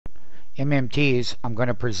MMTs, I'm going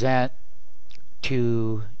to present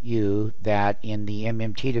to you that in the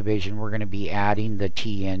MMT division we're going to be adding the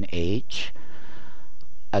TNH.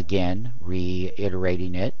 Again,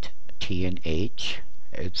 reiterating it, TNH.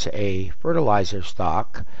 It's a fertilizer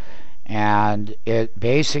stock, and it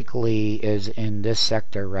basically is in this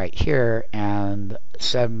sector right here, and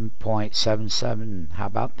 7.77. How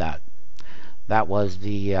about that? That was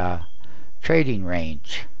the trading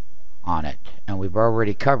range on it, and we've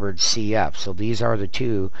already covered CF. So these are the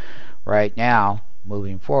two right now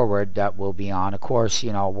moving forward that will be on. Of course,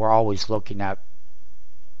 you know, we're always looking at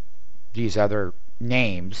these other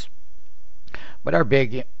names, but our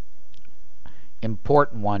big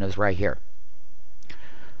important one is right here.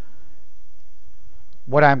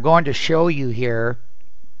 What I'm going to show you here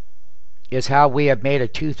is how we have made a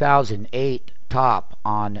 2008 top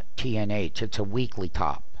on TNH. It's a weekly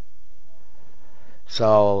top.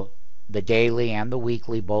 So the daily and the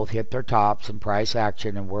weekly both hit their tops in price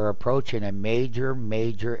action, and we're approaching a major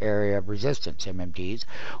area of resistance, MMTs.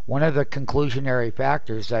 One of the conclusionary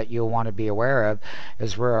factors that you'll want to be aware of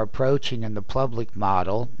is we're approaching in the public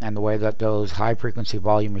model, and the way that those high frequency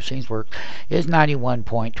volume machines work is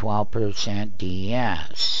 91.12%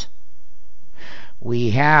 DS. We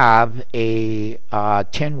have a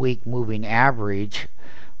 10-week moving average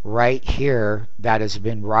right here that has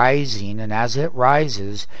been rising, and as it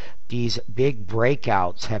rises, these big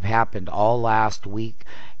breakouts have happened all last week,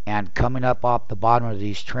 and coming up off the bottom of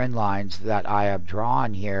these trend lines that I have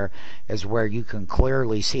drawn here is where you can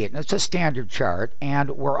clearly see it. And it's a standard chart,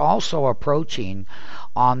 and we're also approaching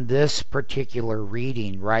on this particular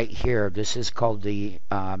reading right here. This is called the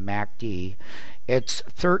MACD. It's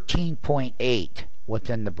 13.8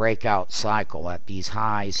 within the breakout cycle at these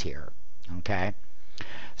highs here. Okay,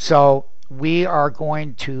 so we are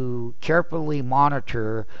going to carefully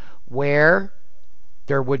monitor where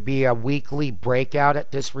there would be a weekly breakout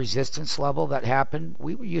at this resistance level that happened.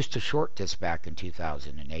 We used to short this back in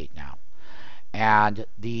 2008 now. And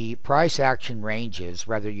the price action ranges,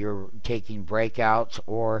 whether you're taking breakouts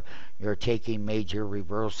or you're taking major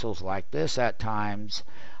reversals like this at times,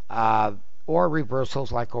 or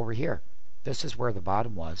reversals like over here. This is where the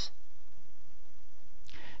bottom was.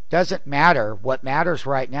 Doesn't matter. What matters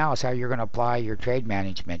right now is how you're going to apply your trade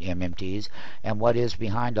management, MMTs, and what is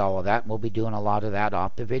behind all of that. And we'll be doing a lot of that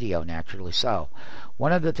off the video, naturally so.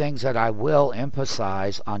 One of the things that I will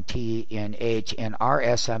emphasize on TNH in our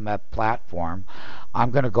SMF platform,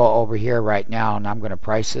 I'm going to go over here right now and I'm going to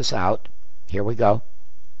price this out. Here we go.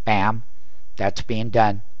 Bam. That's being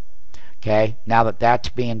done. Okay. Now that that's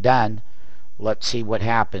being done, let's see what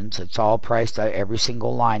happens. It's all priced out, every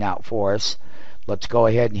single line out for us. Let's go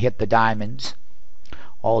ahead and hit the diamonds.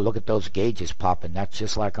 Oh, look at those gauges popping. That's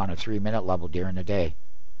just like on a 3-minute level during the day.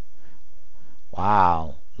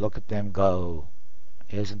 Wow, look at them go.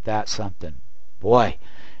 Isn't that something? Boy,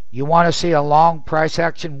 you want to see a long price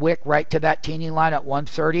action wick right to that teeny line at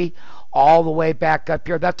 130, all the way back up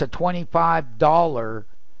here. That's a $25.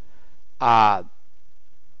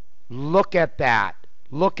 Look at that.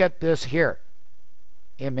 Look at this here,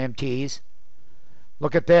 MMTs.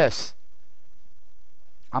 Look at this.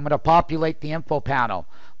 I'm going to populate the info panel.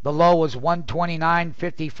 The low was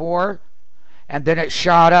 129.54, and then it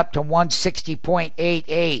shot up to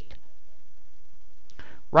 160.88.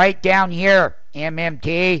 Right down here,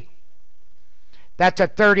 MMT. That's a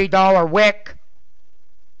 $30 wick.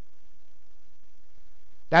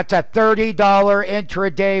 That's a $30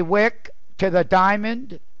 intraday wick to the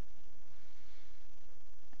diamond.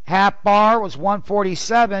 Half bar was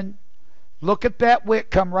 147. Look at that wick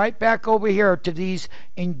come right back over here to these.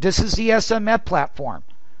 This is the SMF platform.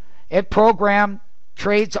 It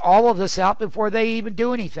trades all of this out before they even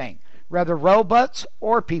do anything. Whether robots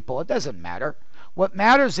or people, it doesn't matter. What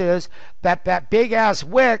matters is that big ass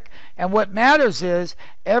wick, and what matters is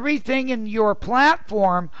everything in your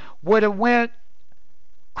platform would have went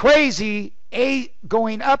crazy,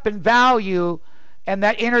 going up in value, and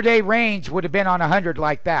that intraday range would have been on 100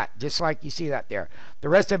 like that, just like you see that there. The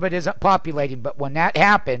rest of it isn't populating, but when that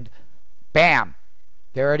happened, bam,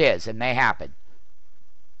 there it is, and they happen.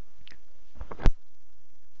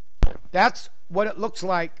 That's what it looks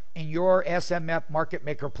like in your SMF market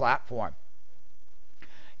maker platform.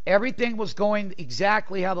 Everything was going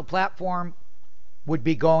exactly how the platform would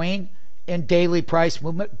be going in daily price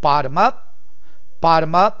movement. Bottom up,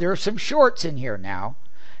 bottom up. There are some shorts in here now.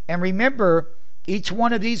 And remember, each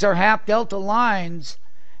one of these are half delta lines,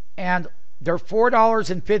 and they're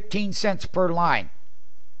 $4.15 per line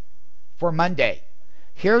for Monday.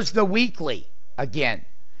 Here's the weekly again.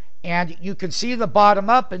 And you can see the bottom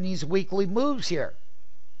up in these weekly moves here.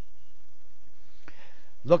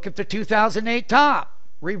 Look at the 2008 top,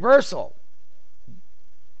 reversal.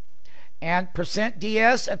 And percent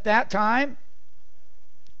DS at that time,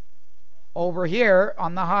 over here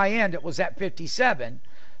on the high end, it was at 57,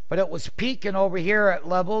 but it was peaking over here at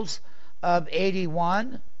levels of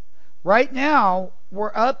 81. Right now,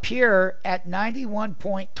 we're up here at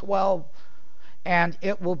 91.12, and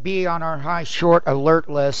it will be on our high short alert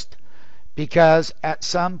list because at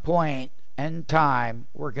some point in time,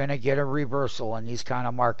 we're going to get a reversal in these kind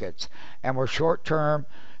of markets. And we're short term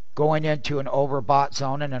going into an overbought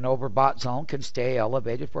zone, and an overbought zone can stay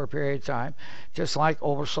elevated for a period of time, just like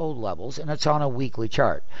oversold levels, and it's on a weekly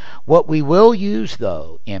chart. What we will use,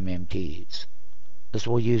 though, MMTs, is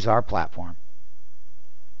we'll use our platform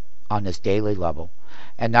on this daily level.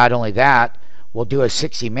 And not only that, we'll do a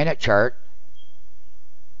 60-minute chart,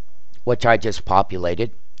 which I just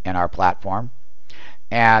populated in our platform.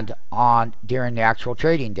 And during the actual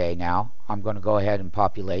trading day now, I'm going to go ahead and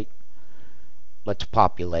populate. Let's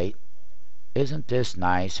populate. Isn't this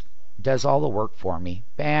nice? Does all the work for me.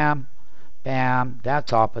 Bam, bam,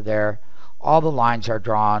 that's off of there. All the lines are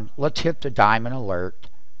drawn. Let's hit the diamond alert.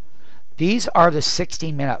 These are the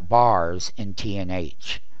 60-minute bars in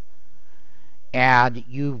TNH. And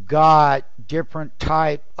you've got different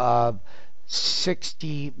type of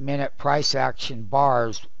 60-minute price action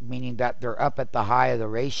bars, meaning that they're up at the high of the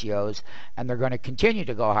ratios, and they're going to continue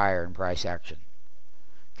to go higher in price action.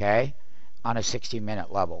 Okay? On a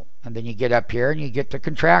 60-minute level. And then you get up here and you get the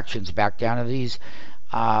contractions back down to these.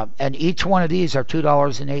 And each one of these are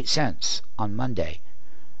 $2.08 on Monday.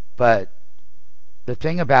 But the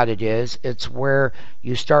thing about it is, it's where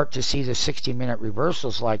you start to see the 60-minute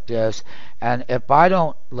reversals like this. And if I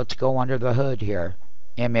don't, let's go under the hood here,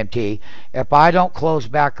 MMT. If I don't close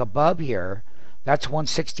back above here, that's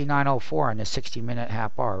 169.04 in the 60-minute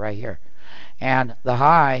half bar right here. And the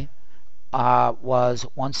high was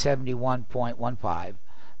 171.15,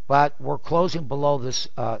 but we're closing below this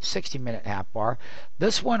 60-minute half bar.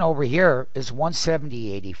 This one over here is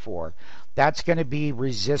 170.84. That's going to be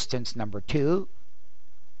resistance number 2,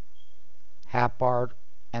 half bar,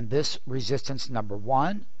 and this resistance number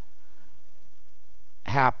 1,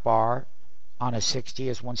 half bar on a 60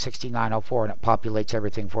 is 169.04, and it populates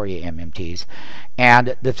everything for you, MMTs.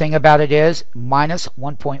 And the thing about it is, minus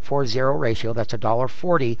 1.40 ratio, that's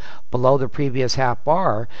 $1.40 below the previous half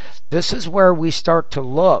bar. This is where we start to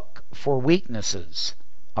look for weaknesses,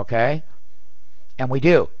 okay? And we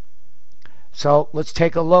do. So let's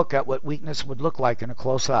take a look at what weakness would look like in a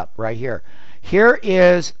close-up right here. Here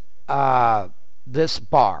is this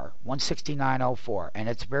bar, 169.04, and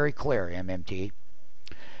it's very clear, MMT.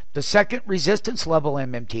 The second resistance level,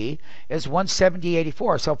 MMT, is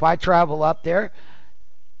 170.84. So if I travel up there,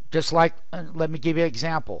 just like, let me give you an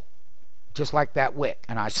example, just like that wick,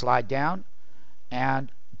 and I slide down,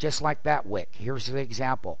 and just like that wick. Here's the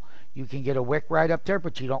example. You can get a wick right up there,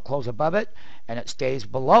 but you don't close above it, and it stays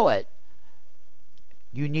below it.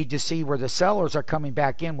 You need to see where the sellers are coming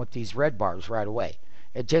back in with these red bars right away.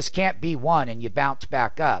 It just can't be one and you bounce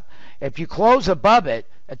back up. If you close above it,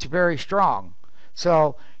 it's very strong.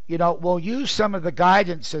 So, you know, we'll use some of the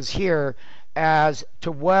guidances here as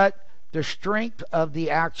to what the strength of the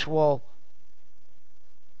actual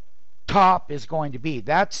top is going to be.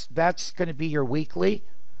 That's going to be your weekly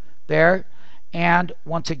there. And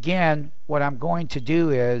once again, what I'm going to do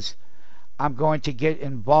is I'm going to get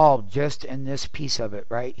involved just in this piece of it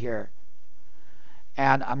right here.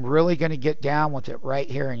 And I'm really going to get down with it right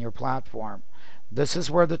here in your platform. This is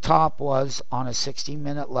where the top was on a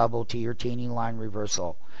 60-minute level to your teeny line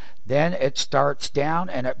reversal. Then it starts down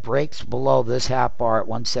and it breaks below this half bar at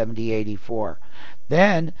 170.84.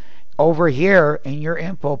 Then over here in your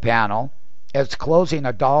info panel, it's closing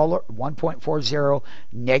a $1.40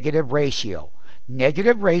 negative ratio.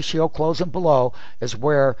 Negative ratio closing below is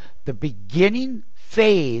where the beginning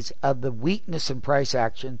phase of the weakness in price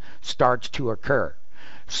action starts to occur.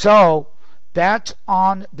 So that's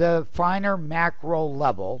on the finer macro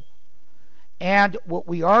level. And what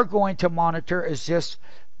we are going to monitor is just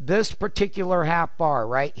this particular half bar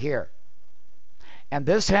right here. And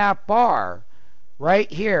this half bar right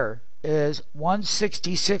here is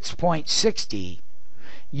 166.60.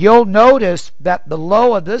 You'll notice that the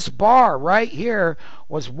low of this bar right here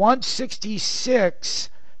was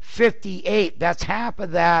 166.58. That's half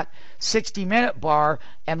of that 60-minute bar.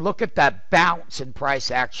 And look at that bounce in price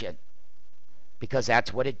action, because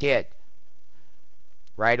that's what it did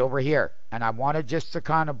right over here. And I wanted just to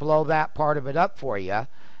kind of blow that part of it up for you.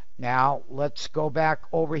 Now let's go back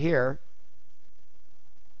over here.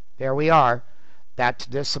 There we are. That's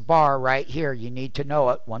this bar right here. You need to know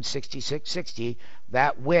it. 166.60.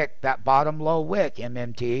 That wick, that bottom low wick,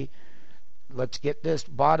 MMT. Let's get this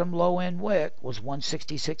bottom low end wick was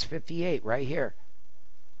 166.58 right here.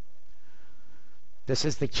 This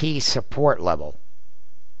is the key support level.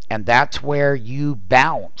 And that's where you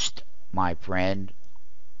bounced, my friend.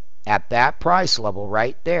 At that price level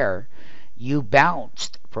right there, you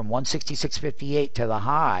bounced from 166.58 to the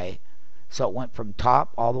high. So it went from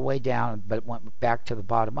top all the way down, but it went back to the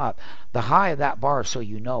bottom up. The high of that bar, so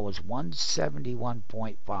you know, was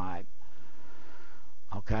 171.5.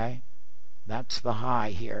 Okay? That's the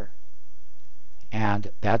high here.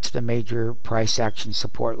 And that's the major price action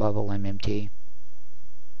support level, MMT.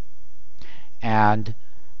 And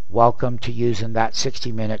welcome to using that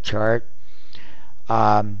 60-minute chart.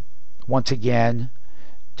 Once again,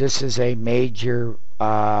 this is a major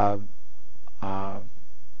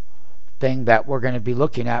thing that we're going to be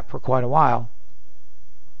looking at for quite a while.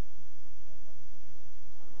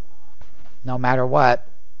 No matter what.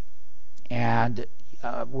 And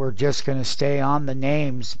we're just going to stay on the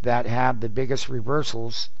names that have the biggest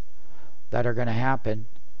reversals that are going to happen.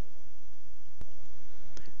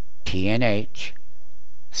 TNH,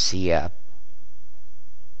 CF,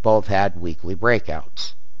 both had weekly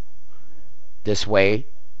breakouts. This way,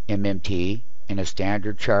 MMT, in a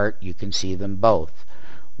standard chart, you can see them both.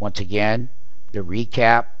 Once again, the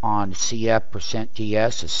recap on CF percent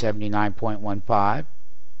DS is 79.15.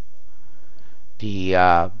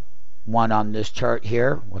 The one on this chart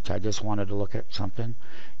here, which I just wanted to look at something,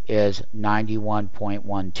 is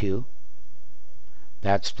 91.12.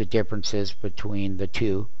 That's the differences between the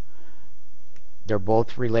two. They're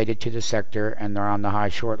both related to the sector and they're on the high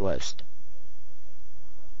short list.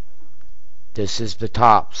 This is the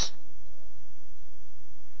tops.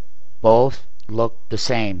 Both look the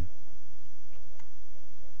same.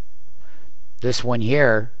 This one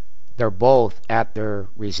here, they're both at their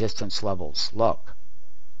resistance levels. Look.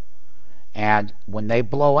 And when they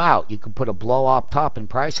blow out, you can put a blow off top in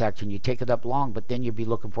price action. You take it up long, but then you'd be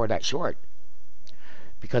looking for that short.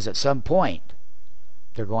 Because at some point,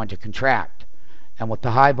 they're going to contract. And with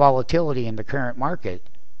the high volatility in the current market,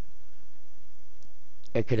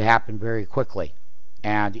 it could happen very quickly.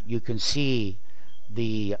 And you can see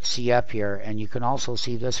the CF here, and you can also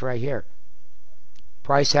see this right here.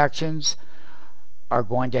 Price actions are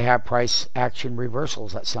going to have price action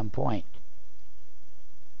reversals at some point.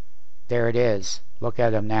 There it is. Look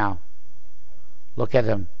at them now. Look at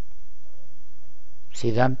them.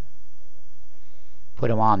 See them? Put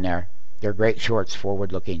them on there. They're great shorts,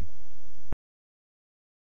 forward looking.